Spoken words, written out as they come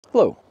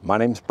Hello, my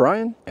name's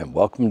Brian and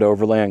welcome to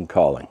Overland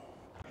Calling.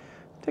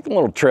 Taking a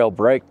little trail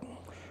break.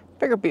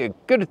 Figure it'd be as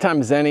good a time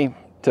as any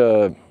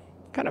to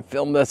kind of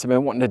film this. I've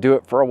been wanting to do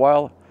it for a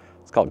while.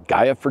 It's called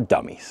Gaia for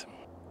Dummies.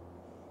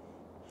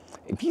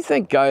 If you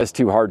think Gaia is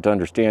too hard to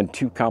understand,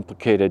 too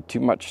complicated,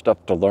 too much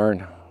stuff to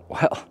learn,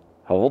 well,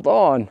 hold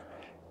on.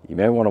 You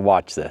may want to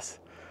watch this.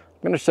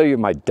 I'm going to show you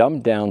my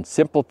dumbed down,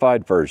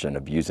 simplified version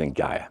of using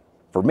Gaia.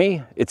 For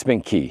me, it's been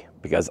key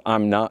because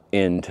I'm not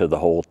into the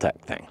whole tech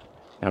thing.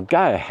 Now,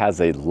 Gaia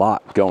has a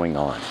lot going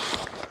on.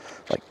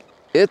 Like,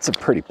 it's a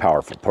pretty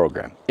powerful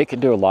program. It can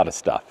do a lot of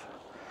stuff.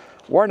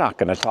 We're not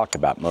going to talk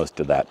about most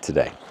of that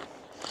today.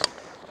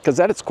 Because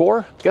at its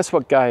core, guess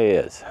what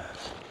Gaia is?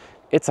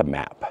 It's a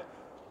map.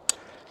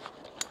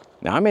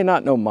 Now, I may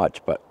not know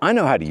much, but I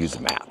know how to use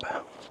a map.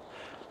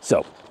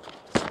 So,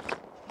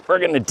 we're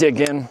going to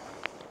dig in,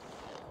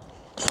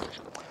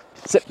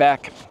 sit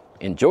back,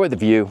 enjoy the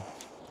view,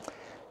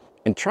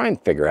 and try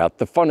and figure out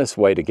the funnest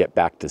way to get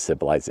back to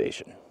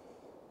civilization.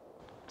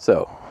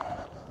 So,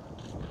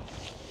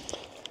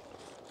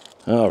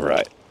 all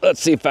right, let's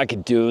see if I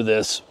can do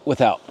this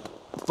without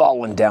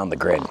falling down the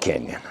Grand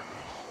Canyon.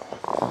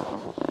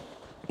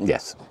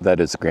 Yes,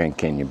 that is the Grand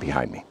Canyon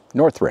behind me,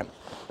 North Rim.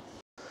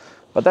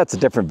 But that's a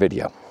different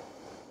video.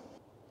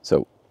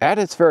 So, at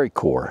its very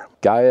core,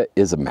 Gaia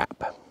is a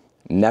map.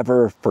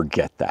 Never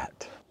forget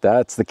that.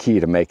 That's the key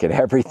to making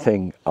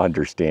everything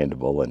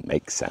understandable and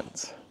make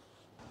sense.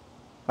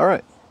 All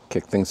right,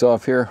 kick things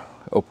off here,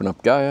 open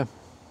up Gaia.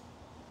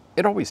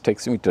 It always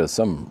takes me to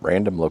some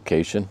random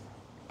location.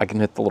 I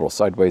can hit the little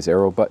sideways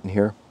arrow button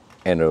here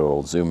and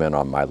it'll zoom in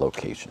on my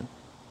location.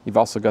 You've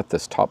also got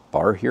this top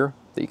bar here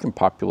that you can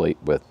populate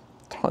with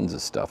tons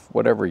of stuff,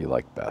 whatever you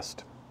like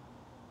best.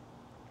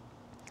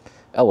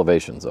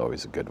 Elevation's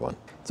always a good one.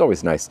 It's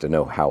always nice to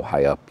know how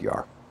high up you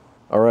are.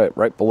 All right,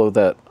 right below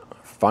that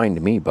Find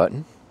Me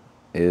button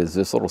is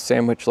this little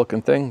sandwich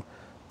looking thing.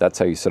 That's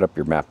how you set up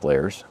your map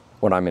layers.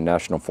 When I'm in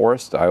National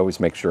Forest, I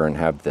always make sure and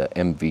have the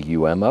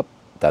MVUM up.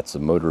 That's the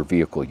motor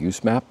vehicle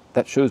use map.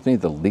 That shows me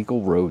the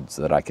legal roads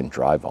that I can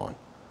drive on.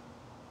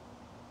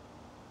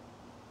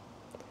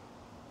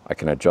 I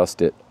can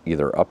adjust it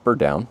either up or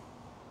down.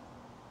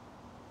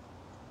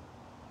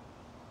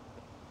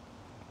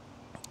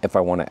 If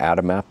I want to add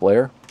a map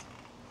layer,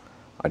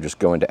 I just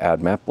go into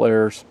Add Map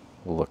Layers,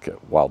 we'll look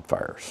at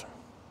wildfires.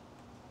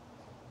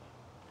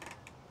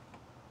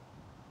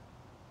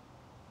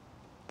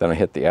 Then I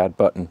hit the Add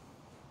button.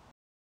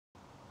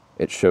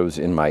 It shows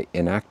in my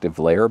inactive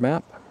layer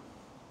map.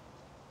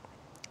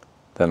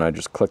 Then I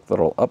just click the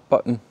little up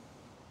button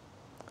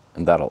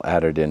and that'll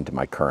add it into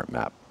my current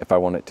map. If I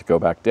want it to go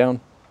back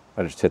down,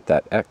 I just hit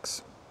that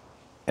X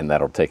and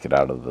that'll take it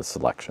out of the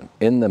selection.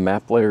 In the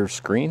map layer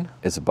screen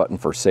is a button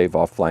for Save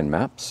Offline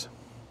Maps.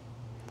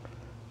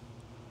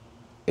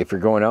 If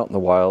you're going out in the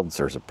wilds,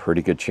 there's a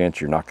pretty good chance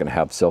you're not going to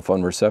have cell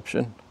phone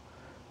reception.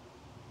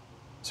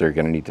 So you're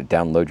going to need to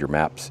download your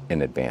maps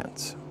in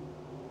advance.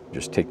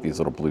 Just take these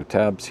little blue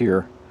tabs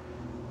here.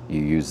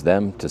 You use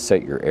them to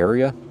set your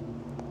area.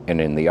 And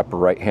in the upper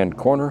right hand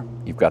corner,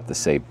 you've got the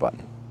save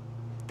button.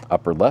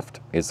 Upper left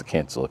is the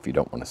cancel if you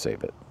don't want to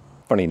save it.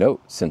 Funny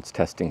note, since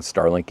testing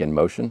Starlink in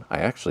motion, I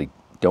actually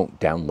don't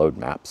download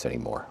maps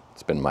anymore.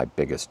 It's been my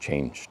biggest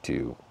change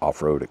to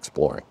off-road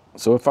exploring.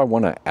 So if I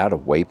want to add a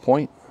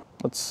waypoint,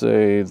 let's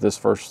say this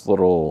first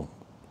little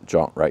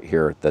jaunt right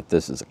here, that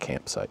this is a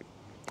campsite.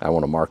 I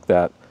want to mark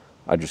that.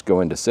 I just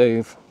go into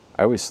save.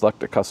 I always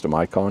select a custom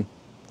icon.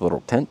 The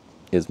little tent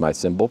is my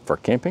symbol for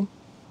camping.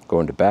 Go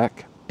into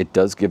back. It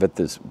does give it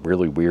this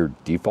really weird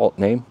default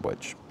name,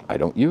 which I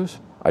don't use.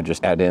 I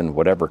just add in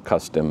whatever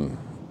custom,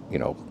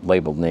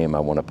 labeled name I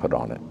want to put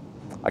on it.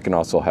 I can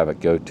also have it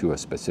go to a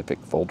specific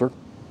folder.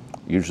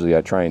 Usually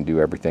I try and do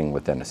everything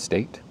within a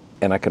state.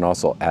 And I can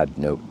also add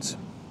notes.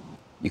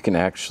 You can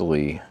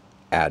actually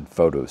add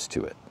photos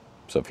to it.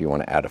 So if you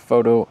want to add a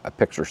photo, a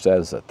picture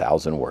says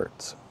 1,000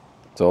 words.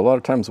 So a lot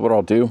of times what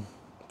I'll do,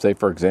 say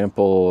for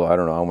example, I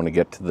want to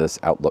get to this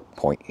outlook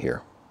point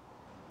here.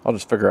 I'll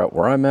just figure out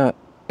where I'm at.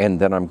 And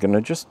then I'm going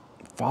to just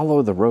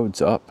follow the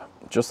roads up,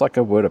 just like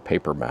I would a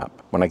paper map.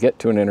 When I get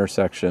to an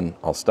intersection,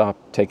 I'll stop,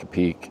 take a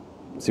peek,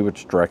 see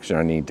which direction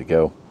I need to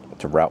go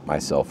to route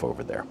myself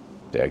over there.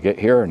 Say I get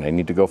here and I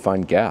need to go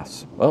find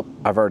gas. Well,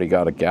 I've already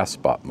got a gas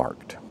spot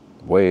marked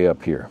way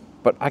up here.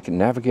 But I can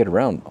navigate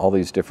around all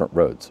these different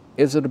roads.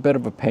 Is it a bit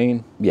of a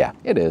pain? Yeah,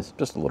 it is,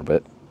 just a little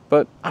bit.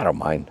 But I don't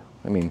mind.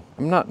 I mean,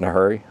 I'm not in a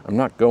hurry. I'm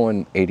not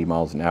going 80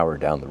 miles an hour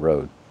down the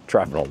road,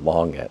 traveling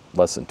along at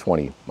less than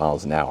 20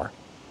 miles an hour.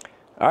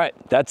 All right,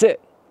 that's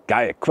it.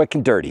 Gaia quick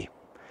and dirty.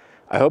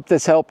 I hope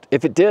this helped.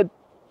 If it did,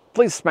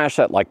 please smash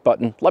that like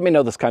button. Let me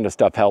know this kind of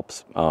stuff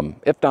helps.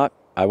 If not,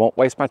 I won't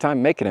waste my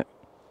time making it.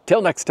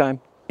 Till next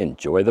time,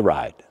 enjoy the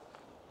ride.